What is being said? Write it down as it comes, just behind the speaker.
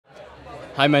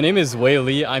Hi, my name is Wei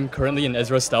Li. I'm currently in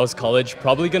Ezra Stiles College,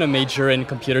 probably going to major in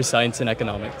computer science and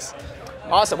economics.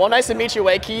 Awesome. Well, nice to meet you,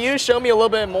 Wei. Can you show me a little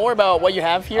bit more about what you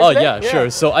have here Oh, today? yeah, sure.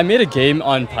 So I made a game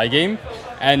on Pygame,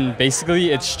 and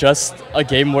basically it's just a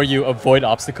game where you avoid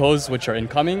obstacles which are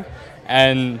incoming,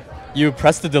 and you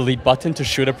press the delete button to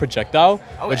shoot a projectile,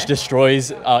 which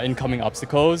destroys incoming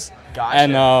obstacles. Gotcha.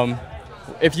 And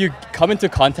if you come into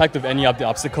contact with any of the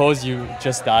obstacles, you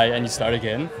just die and you start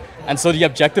again. And so the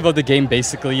objective of the game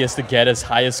basically is to get as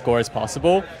high a score as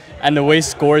possible. And the way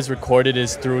score is recorded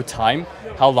is through time,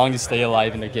 how long you stay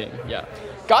alive in the game. Yeah.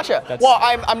 Gotcha. Well,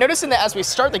 I'm noticing that as we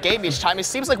start the game each time, it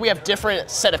seems like we have different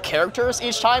set of characters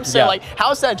each time. So, like,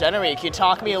 how's that generated? Can you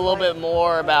talk to me a little bit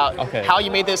more about how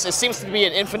you made this? It seems to be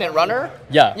an infinite runner.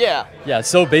 Yeah. Yeah. Yeah.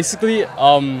 So basically,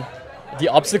 the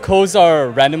obstacles are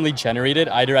randomly generated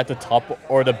either at the top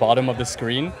or the bottom of the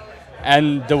screen.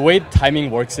 And the way timing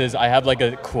works is I have like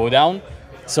a cooldown.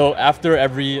 So after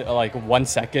every like 1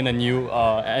 second, a new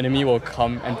enemy will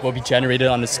come and will be generated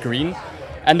on the screen.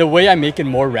 And the way I make it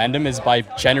more random is by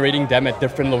generating them at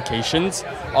different locations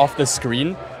off the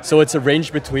screen. So it's a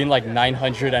range between like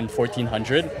 900 and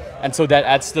 1400. And so that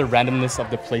adds to the randomness of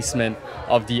the placement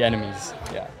of the enemies.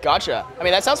 Yeah. Gotcha. I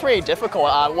mean, that sounds pretty difficult.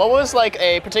 What was like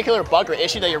a particular bug or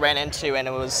issue that you ran into and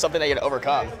it was something that you had to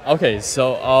overcome? Okay,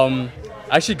 so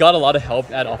I actually got a lot of help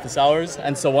at office hours.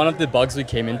 And so one of the bugs we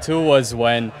came into was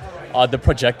when the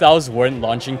projectiles weren't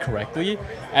launching correctly.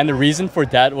 And the reason for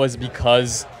that was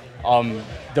because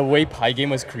the way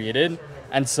Pygame was created.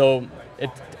 And so it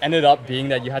ended up being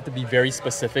that you had to be very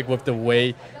specific with the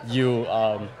way you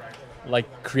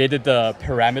like created the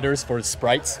parameters for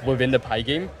sprites within the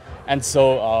Pygame. And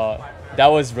so that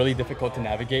was really difficult to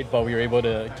navigate, but we were able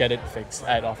to get it fixed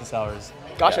at office hours.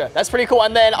 Gotcha. Yeah. That's pretty cool.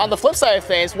 And then on the flip side of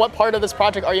things, what part of this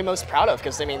project are you most proud of?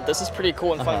 Because I mean, this is pretty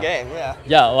cool and fun game. Yeah.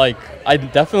 Yeah, like I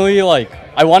definitely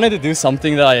I wanted to do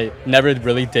something that I never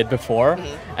really did before,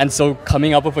 and so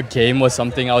coming up with a game was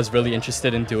something I was really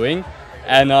interested in doing,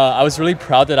 and I was really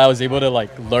proud that I was able to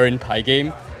like learn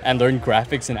Pygame and learn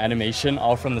graphics and animation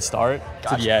all from the start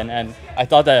to the end. And I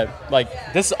thought that like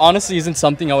this honestly isn't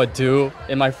something I would do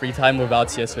in my free time without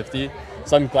CS50.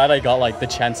 So I'm glad I got like the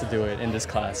chance to do it in this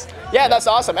class. Yeah, that's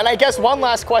awesome. And I guess one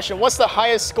last question, what's the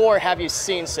highest score have you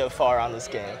seen so far on this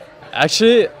game?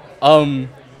 Actually,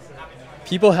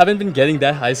 people haven't been getting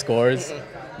that high scores,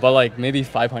 but like maybe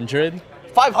 500.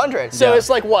 500? So it's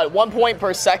like what, 1 point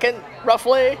per second,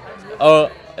 roughly?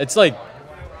 It's like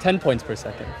 10 points per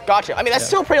second. Gotcha. I mean, that's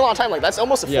still a pretty long time. Like, that's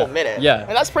almost a full minute. Yeah.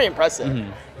 And that's pretty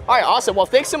impressive. All right, awesome. Well,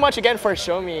 thanks so much again for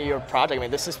showing me your project. I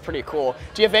mean, this is pretty cool.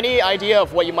 Do you have any idea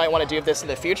of what you might want to do with this in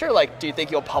the future? Like, do you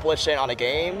think you'll publish it on a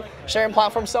game sharing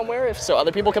platform somewhere if so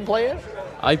other people can play it?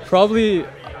 I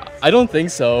don't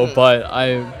think so, but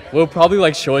I will probably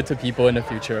like show it to people in the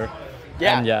future.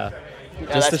 Yeah. And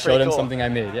just to show them something I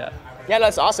made, yeah. Yeah,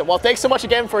 that's awesome. Well, thanks so much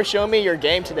again for showing me your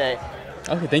game today.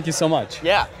 Okay, thank you so much.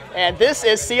 Yeah, and this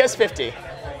is CS50.